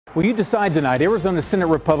Well, you decide tonight. Arizona Senate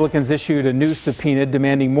Republicans issued a new subpoena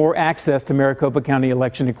demanding more access to Maricopa County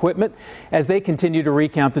election equipment as they continue to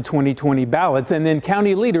recount the 2020 ballots. And then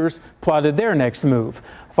county leaders plotted their next move.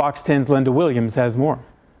 Fox 10's Linda Williams has more.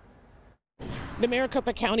 The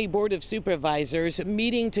Maricopa County Board of Supervisors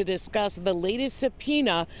meeting to discuss the latest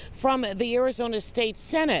subpoena from the Arizona State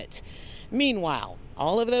Senate. Meanwhile,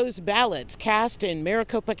 all of those ballots cast in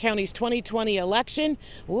Maricopa County's 2020 election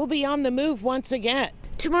will be on the move once again.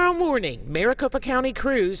 Tomorrow morning, Maricopa County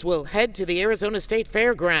crews will head to the Arizona State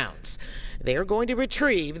Fairgrounds. They're going to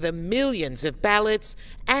retrieve the millions of ballots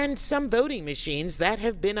and some voting machines that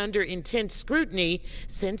have been under intense scrutiny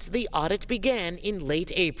since the audit began in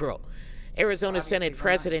late April. Arizona Senate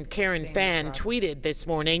President Karen Fann tweeted this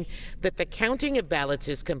morning that the counting of ballots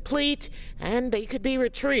is complete and they could be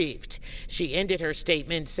retrieved. She ended her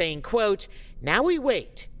statement saying, quote, "Now we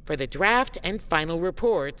wait for the draft and final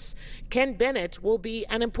reports. Ken Bennett will be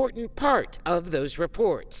an important part of those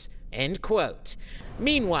reports." End quote.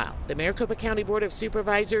 Meanwhile, the Maricopa County Board of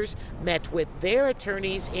Supervisors met with their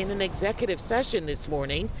attorneys in an executive session this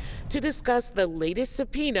morning to discuss the latest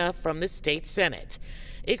subpoena from the state Senate.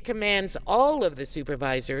 It commands all of the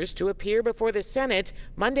supervisors to appear before the Senate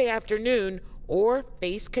Monday afternoon or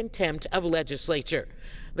face contempt of legislature.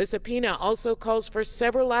 The subpoena also calls for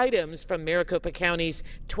several items from Maricopa County's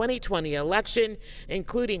 2020 election,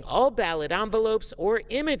 including all ballot envelopes or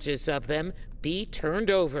images of them be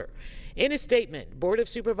turned over. In a statement, Board of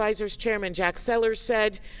Supervisors Chairman Jack Sellers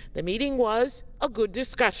said the meeting was a good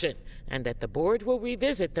discussion and that the board will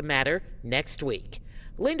revisit the matter next week.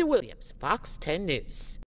 Linda Williams, Fox 10 News.